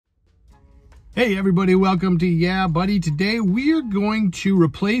Hey everybody, welcome to Yeah Buddy. Today we are going to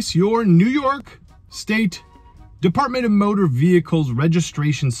replace your New York State Department of Motor Vehicles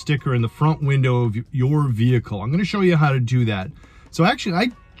registration sticker in the front window of your vehicle. I'm going to show you how to do that. So actually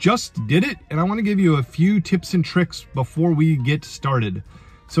I just did it and I want to give you a few tips and tricks before we get started.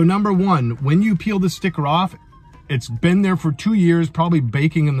 So number one, when you peel the sticker off, it's been there for 2 years, probably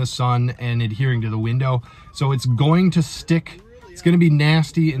baking in the sun and adhering to the window. So it's going to stick. It's going to be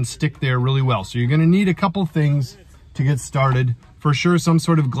nasty and stick there really well. So you're going to need a couple things to get started. For sure, some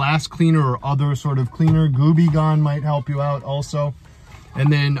sort of glass cleaner or other sort of cleaner. Gooby Gone might help you out also.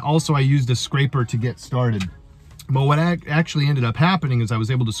 And then also I used a scraper to get started. But what actually ended up happening is I was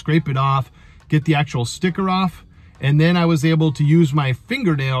able to scrape it off, get the actual sticker off, and then I was able to use my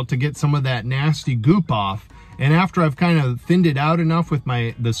fingernail to get some of that nasty goop off. And after I've kind of thinned it out enough with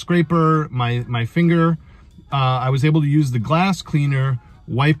the scraper, my finger, I was able to use the glass cleaner,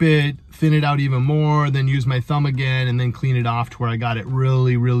 wipe it, thin it out even more, then use my thumb again, and then clean it off to where I got it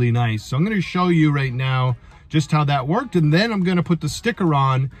really, really nice. So I'm going to show you right now just how that worked, and then I'm going to put the sticker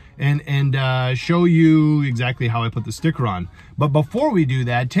on and show you exactly how I put the sticker on. But before we do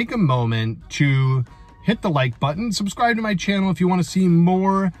that, take a moment to hit the like button, subscribe to my channel if you want to see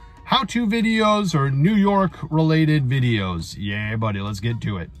more how-to videos or New York related videos. Yeah, buddy, let's get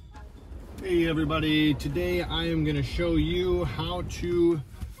to it. Hey everybody, today I am going to show you how to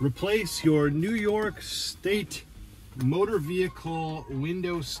replace your New York State motor vehicle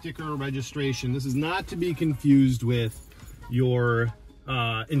window sticker registration. This is not to be confused with your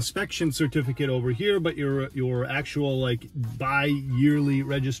inspection certificate over here, but your actual like bi-yearly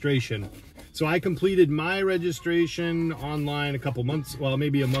registration. So I completed my registration online a couple months, well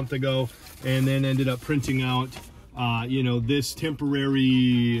maybe a month ago, and then ended up printing out you know, this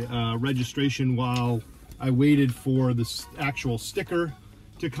temporary registration while I waited for this actual sticker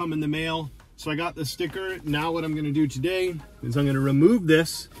to come in the mail. So I got the sticker. Now what I'm going to do today is I'm going to remove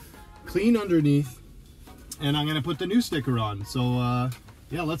this, clean underneath, and I'm going to put the new sticker on. So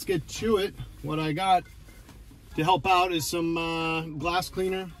yeah, let's get to it. What I got to help out is some glass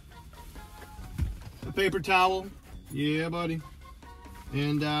cleaner, a paper towel, yeah buddy,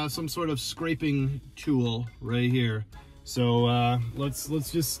 and some sort of scraping tool right here. So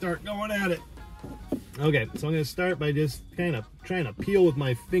let's just start going at it. Okay, so I'm going to start by just kind of trying to peel with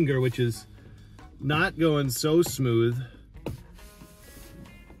my finger, which is not going so smooth,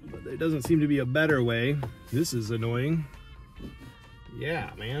 but there doesn't seem to be a better way. This is annoying.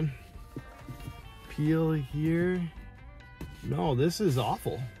 Yeah, man. Peel here. No, this is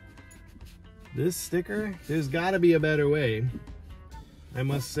awful. This sticker, there's got to be a better way, I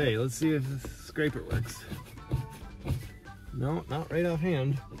must say. Let's see if the scraper works. No, not right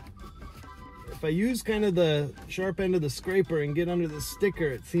offhand. If I use kind of the sharp end of the scraper and get under the sticker,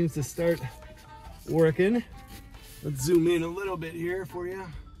 it seems to start working. Let's zoom in a little bit here for you.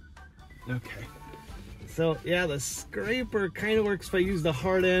 Okay. So yeah, the scraper kind of works if I use the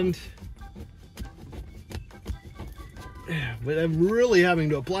hard end. But I'm really having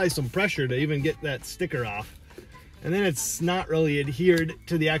to apply some pressure to even get that sticker off. And then it's not really adhered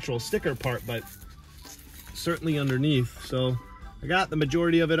to the actual sticker part, but certainly underneath. So I got the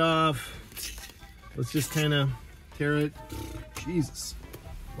majority of it off. Let's just kind of tear it. Jesus.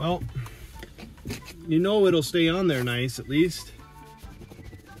 Well, you know it'll stay on there nice at least.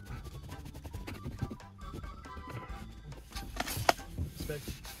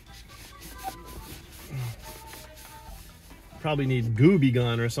 Probably need Gooby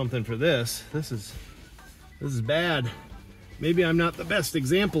Gone or something for this. This is bad. Maybe I'm not the best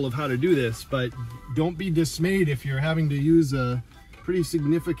example of how to do this, but don't be dismayed if you're having to use a pretty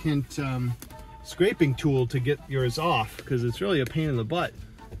significant scraping tool to get yours off, because it's really a pain in the butt,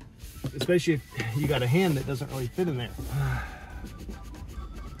 especially if you got a hand that doesn't really fit in there.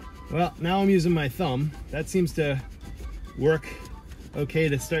 Well, now I'm using my thumb. That seems to work okay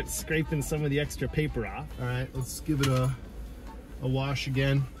to start scraping some of the extra paper off. All right, let's give it a wash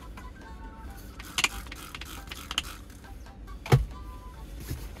again.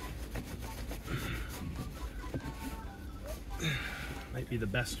 Might be the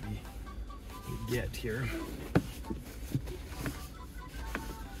best we get here.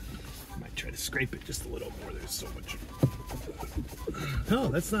 Might try to scrape it just a little more. There's so much. Oh,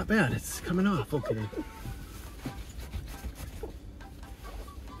 that's not bad. It's coming off. Okay.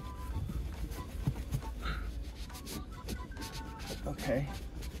 Okay.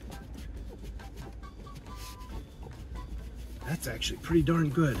 That's actually pretty darn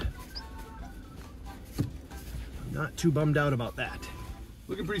good. I'm not too bummed out about that.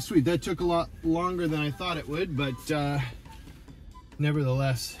 Looking pretty sweet. That took a lot longer than I thought it would, but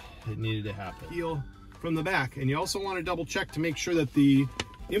nevertheless, it needed to happen. Peel from the back, and you also want to double check to make sure that the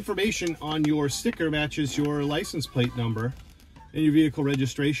information on your sticker matches your license plate number and your vehicle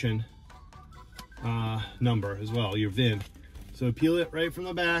registration number as well, your VIN. So peel it right from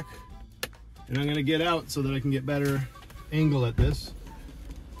the back, and I'm gonna get out so that I can get better angle at this.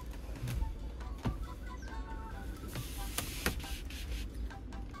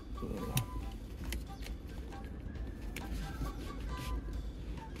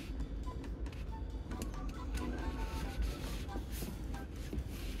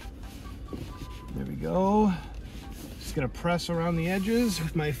 There we go. Just gonna press around the edges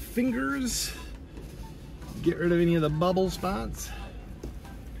with my fingers. Get rid of any of the bubble spots.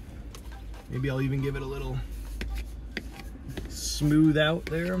 Maybe I'll even give it a little smooth out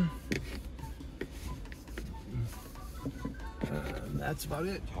there. That's about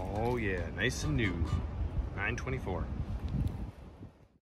it. Oh yeah, nice and new. 924.